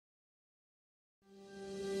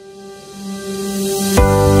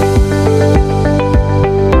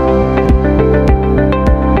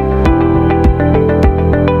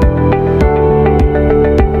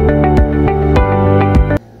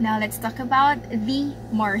about the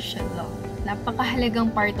martial law.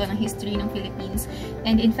 Napakahalagang part ng history ng Philippines,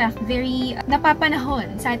 and in fact, very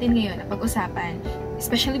napapanahon sa atin ngayon na pag-usapan,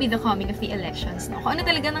 especially with the coming of the elections. No? Kung ano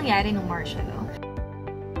talaga nangyari ng martial law.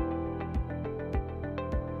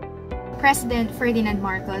 President Ferdinand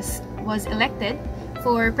Marcos was elected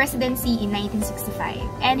for presidency in 1965,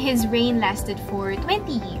 and his reign lasted for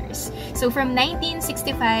 20 years. So from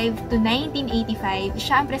 1965 to 1985,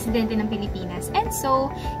 siya ang presidente ng Pilipinas. And so,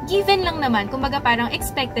 given lang naman, kumbaga parang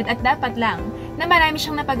expected at dapat lang na marami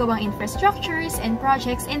siyang napagawang infrastructures and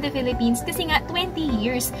projects in the Philippines kasi nga 20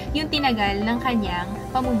 years yung tinagal ng kanyang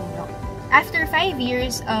pamumuno. After 5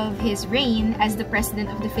 years of his reign as the President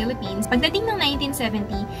of the Philippines, pagdating ng 1970,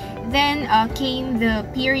 then came the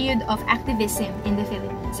period of activism in the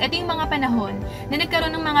Philippines. Ito yung mga panahon na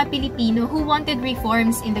nagkaroon ng mga Pilipino who wanted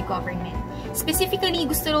reforms in the government. Specifically,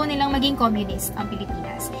 gusto raw nilang maging communist ang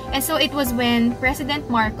Pilipinas. And so it was when President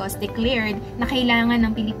Marcos declared na kailangan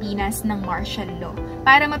ng Pilipinas ng martial law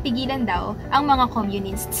para mapigilan daw ang mga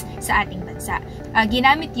communists sa ating bansa.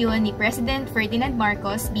 Ginamit yun ni President Ferdinand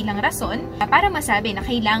Marcos bilang rason para masabi na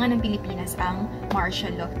kailangan ng Pilipinas ang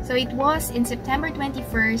martial law. So it was in September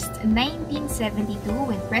 21st, 1972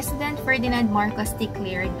 when President Ferdinand Marcos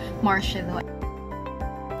declared martial law.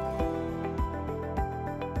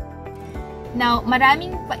 Now,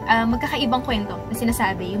 maraming magkakaibang kwento na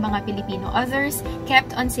sinasabi yung mga Pilipino. Others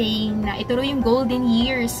kept on saying na ito daw yung golden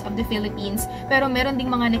years of the Philippines, pero meron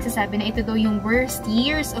ding mga nagsasabi na ito daw yung worst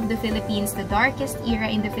years of the Philippines, the darkest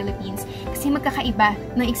era in the Philippines, kasi magkakaiba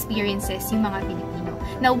ng experiences yung mga Pilipino.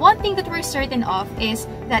 Now, one thing that we're certain of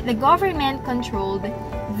is that the government controlled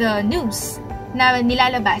the news na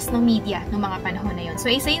nilalabas ng media ng mga panahon na yun. So,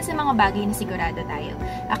 isa yun sa mga bagay na sigurado tayo.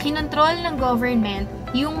 Kinontrol ng government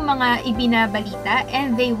yung mga ibinabalita,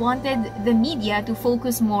 and they wanted the media to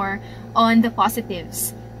focus more on the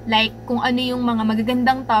positives. Like, kung ano yung mga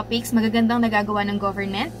magagandang topics, magagandang nagagawa ng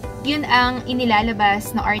government, yun ang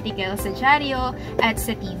inilalabas na article sa dyaryo at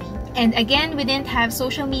sa TV. And again, we didn't have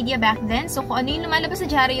social media back then, so kung ano yung lumalabas sa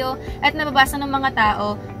dyaryo at nababasa ng mga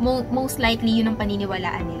tao, most likely yun ang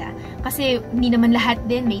paniniwalaan nila. Kasi hindi naman lahat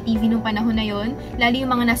din may TV nung panahon na yon, lalo yung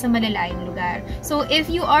mga nasa malalayong lugar. So if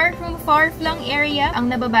you are from far-flung area, ang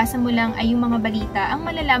nababasa mo lang ay yung mga balita, ang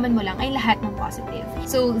malalaman mo lang ay lahat ng positive.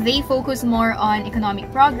 So they focus more on economic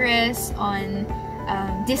progress, on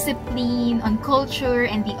discipline, on culture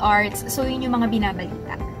and the arts. So yun yung mga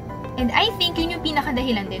binabalita. And I think yun yung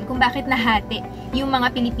pinakadahilan din kung bakit nahati yung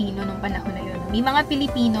mga Pilipino nung panahon na yun. May mga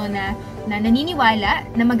Pilipino na naniniwala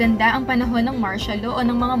na maganda ang panahon ng martial law o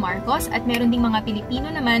ng mga Marcos, at meron ding mga Pilipino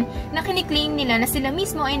naman na kiniklaim nila na sila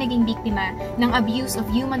mismo ay naging biktima ng abuse of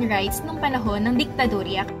human rights nung panahon ng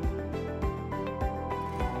diktadorya.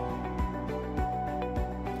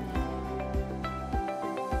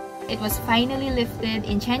 It was finally lifted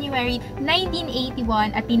in January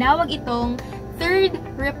 1981 at tinawag itong Third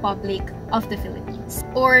Republic of the Philippines,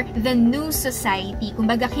 or the New Society.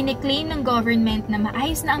 Kumbaga, kiniklaim ng government na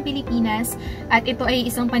maayos na ang Pilipinas at ito ay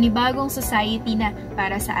isang panibagong society na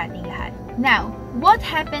para sa ating lahat. Now, what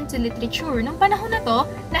happened to literature? Nung panahon na to,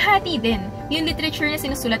 nahati din yung literature na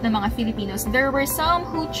sinusulat ng mga Filipinos. There were some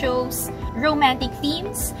who chose romantic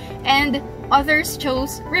themes and others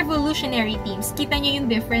chose revolutionary themes. Kita nyo yung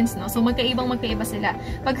difference, no? So, magkaiba sila.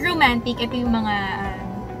 Pag romantic, ito yung mga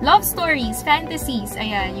love stories, fantasies,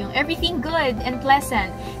 ayan, yung everything good and pleasant.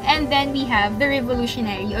 And then we have the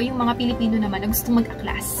revolutionary, o yung mga Pilipino naman na gusto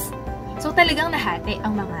mag-aklas. So talagang nahati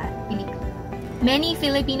ang mga Pilipino. Many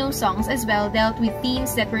Filipino songs as well dealt with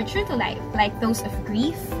themes that were true to life, like those of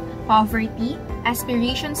grief, poverty,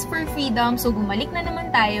 aspirations for freedom. So bumalik na naman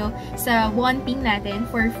tayo sa wanting natin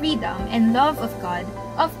for freedom and love of God,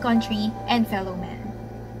 of country, and fellow men.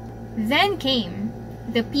 Then came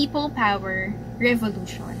the People Power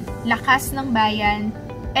Revolution. Lakas ng Bayan,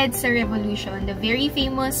 EDSA Revolution, the very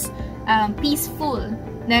famous peaceful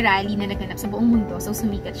na rally na naganap sa buong mundo. So,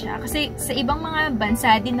 sumikat siya. Kasi sa ibang mga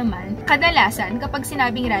bansa din naman, kadalasan, kapag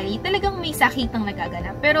sinabing rally, talagang may sakitang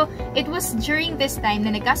nagaganap. Pero, it was during this time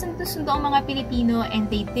na nagkasundo-sundo ang mga Pilipino and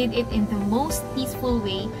they did it in the most peaceful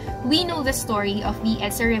way. We know the story of the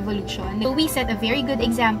EDSA Revolution. So, we set a very good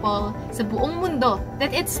example sa buong mundo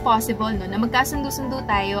that it's possible, no, na magkasundo-sundo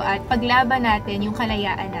tayo at paglaban natin yung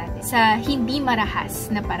kalayaan natin sa hindi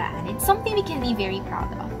marahas na paraan. It's something we can be very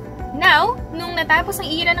proud of. Now, nung natapos ang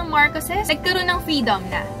era ng Marcoses, nagkaroon ng freedom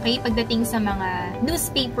na, okay, pagdating sa mga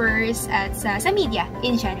newspapers at sa media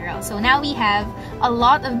in general. So now we have a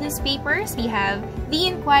lot of newspapers. We have The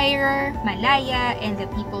Inquirer, Malaya, and the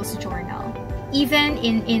People's Journal. Even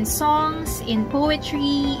in songs, in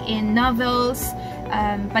poetry, in novels,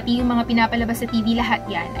 pati yung mga pinapalabas sa TV, lahat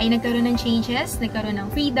yan ay nagkaroon ng changes, nagkaroon ng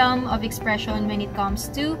freedom of expression when it comes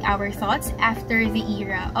to our thoughts after the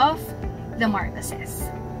era of the Marcoses.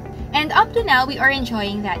 And up to now, we are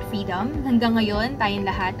enjoying that freedom. Hanggang ngayon, tayong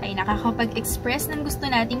lahat ay nakakapag-express ng gusto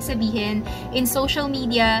nating sabihin in social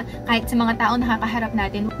media, kahit sa mga tao nakakaharap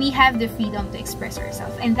natin, we have the freedom to express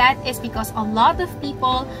ourselves. And that is because a lot of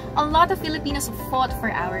people, a lot of Filipinos fought for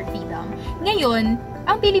our freedom. Ngayon,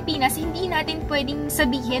 ang Pilipinas, hindi natin pwedeng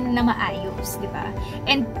sabihin na maayos, di ba?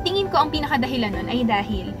 And tingin ko ang pinakadahilan nun ay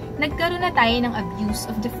dahil nagkaroon na tayo ng abuse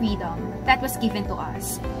of the freedom that was given to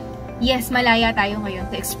us. Yes, malaya tayo ngayon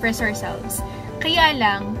to express ourselves. Kaya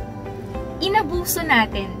lang, inabuso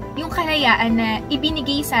natin yung kalayaan na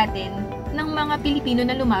ibinigay sa atin ng mga Pilipino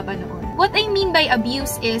na lumaban noon. What I mean by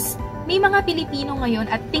abuse is, may mga Pilipino ngayon,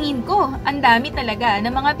 at tingin ko, ang dami talaga ng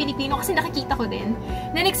mga Pilipino, kasi nakikita ko din,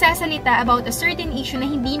 na nagsasalita about a certain issue na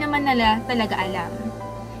hindi naman nila talaga alam.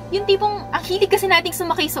 Yung tipong, ang hilig kasi nating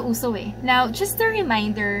sumakay sa uso eh. Now, just a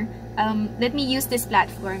reminder, let me use this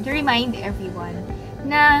platform to remind everyone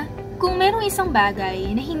na kung merong isang bagay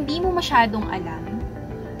na hindi mo masyadong alam,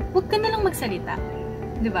 huwag ka na lang magsalita.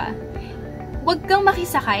 Diba? Huwag kang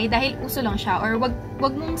makisakay dahil uso lang siya, or wag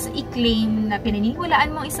mong i-claim na pinaniniwalaan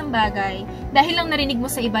mo ang isang bagay dahil lang narinig mo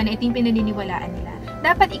sa iba na ito yung pinaniniwalaan nila.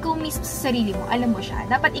 Dapat ikaw mismo sa sarili mo, alam mo siya.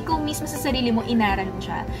 Dapat ikaw mismo sa sarili mo, inaral mo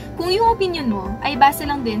siya. Kung yung opinion mo ay base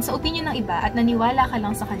lang din sa opinion ng iba at naniwala ka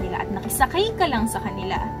lang sa kanila at nakisakay ka lang sa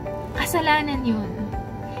kanila, kasalanan yun.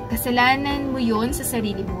 Kasalanan mo yun sa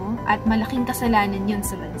sarili mo at malaking kasalanan yun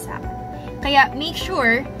sa bansa. Kaya make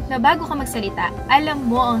sure na bago ka magsalita, alam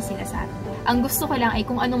mo ang sinasabi. Ang gusto ko lang ay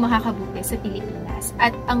kung anong makakabuti sa Pilipinas. At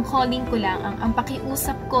ang calling ko lang, ang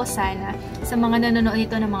pakiusap ko sana sa mga nanonood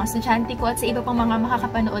nito, ng mga estudyante ko at sa iba pang mga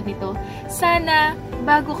makakapanood nito, sana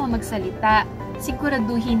bago ka magsalita,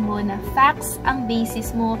 siguraduhin mo na facts ang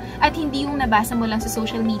basis mo at hindi yung nabasa mo lang sa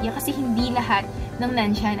social media, kasi hindi lahat ng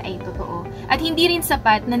nandyan ay totoo. At hindi rin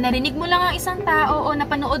sapat na narinig mo lang ang isang tao o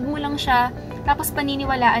napanood mo lang siya tapos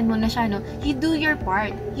paniniwalaan mo na siya, no? You do your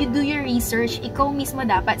part. You do your research. Ikaw mismo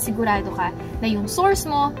dapat sigurado ka na yung source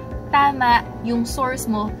mo tama, yung source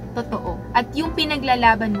mo totoo. At yung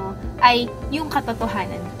pinaglalaban mo ay yung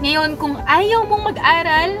katotohanan. Ngayon, kung ayaw mong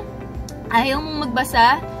mag-aral, ayaw mong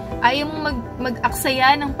magbasa, ayaw mong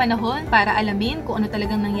mag-aksaya ng panahon para alamin kung ano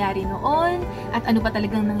talagang nangyari noon at ano pa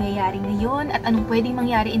talagang nangyayari ngayon at anong pwedeng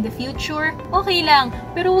mangyari in the future, okay lang,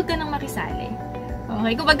 pero huwag ka nang makisali.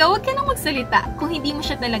 Okay? Kumbaga, huwag ka nang magsalita kung hindi mo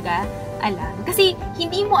siya talaga alam. Kasi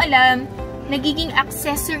hindi mo alam, nagiging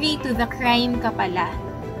accessory to the crime ka pala.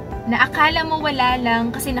 Na akala mo wala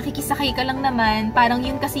lang kasi nakikisakay ka lang naman, parang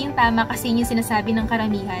yun kasi yung tama kasi yung sinasabi ng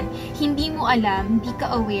karamihan. Hindi mo alam, hindi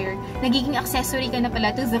ka aware, nagiging accessory ka na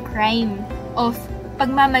pala to the crime of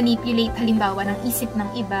pagmamanipulate halimbawa ng isip ng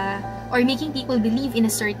iba or making people believe in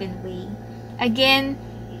a certain way. Again,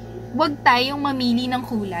 wag tayong mamili ng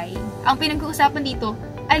kulay. Ang pinag-uusapan dito,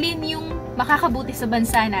 alin yung makakabuti sa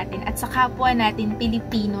bansa natin at sa kapwa natin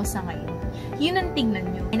Pilipino sa ngayon. Yun ang tignan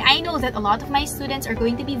nyo. And I know that a lot of my students are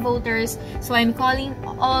going to be voters, so I'm calling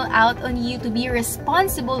all out on you to be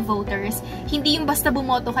responsible voters. Hindi yung basta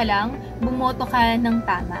bumoto ka lang, bumoto ka ng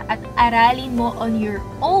tama at aralin mo on your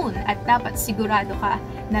own at dapat sigurado ka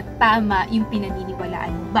na tama yung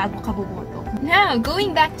pinaniniwalaan mo bago ka bumoto. Now,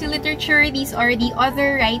 going back to literature, these are the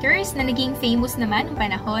other writers na naging famous naman ng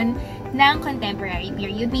panahon ng contemporary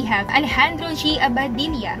period. We have Alejandro G.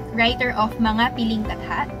 Abadilla, writer of Mga Piling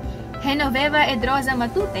Katha; Genoveva Edroza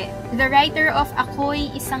Matute, the writer of Ako'y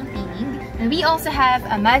Isang Tinig. And we also have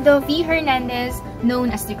Amado V. Hernandez, known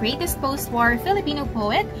as the greatest post-war Filipino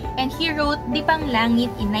poet, and he wrote Dipang Langit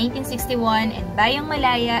in 1961 and Bayang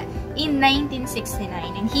Malaya in 1969.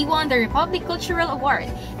 And he won the Republic Cultural Award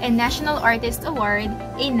and National Artist Award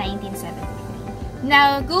in 1970.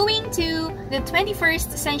 Now, going to the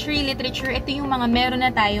 21st century literature, ito yung mga meron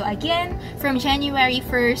na tayo again from January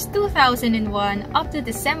 1st, 2001 up to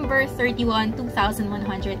December 31,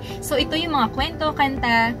 2100. So, ito yung mga kwento,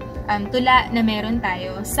 kanta, tula na meron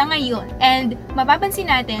tayo sa ngayon. And mapapansin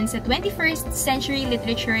natin sa 21st century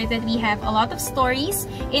literature that we have a lot of stories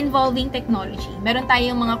involving technology. Meron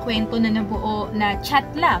tayong mga kwento na nabuo na chat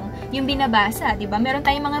lang yung binabasa, di ba? Meron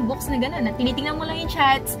tayong mga books na gano'n, na tinitingnan mo lang yung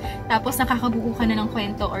chats, tapos nakakabuo ka na ng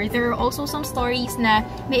kwento. Or there are also some stories na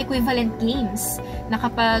may equivalent games, na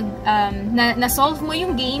kapag na-solve mo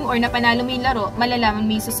yung game or napanalo mo yung laro, malalaman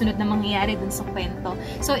mo yung susunod na mangyayari dun sa kwento.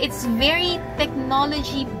 So, it's very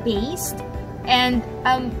technology-based And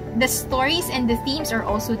the stories and the themes are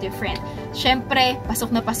also different. Syempre,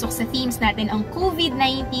 pasok na pasok sa themes natin ang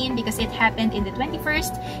COVID-19 because it happened in the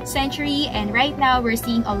 21st century, and right now we're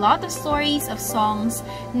seeing a lot of stories of songs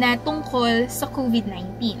na tungkol sa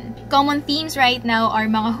COVID-19. Common themes right now are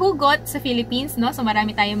mga hugot sa Philippines, no? So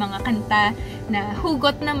marami tayong mga kanta na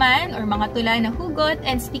hugot naman or mga tula na hugot.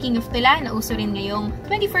 And speaking of tula, nauso rin ngayong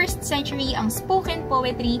 21st century ang spoken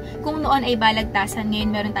poetry. Kung noon ay balagtasan,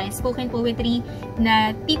 ngayon meron tayong spoken poetry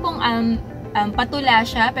na tipong patula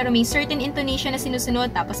siya pero may certain intonation na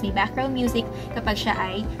sinusunod tapos may background music kapag siya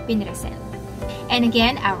ay pinresent. And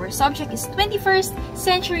again, our subject is 21st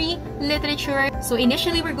century literature. So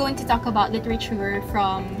initially, we're going to talk about literature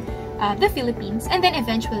from the Philippines and then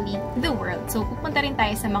eventually the world. So pupunta rin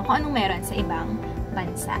tayo sa mga kung anong meron sa ibang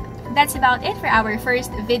bansa. That's about it for our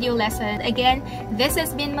first video lesson. Again, this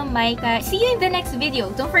has been Ma'am Maika. See you in the next video.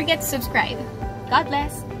 Don't forget to subscribe. God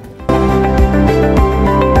bless!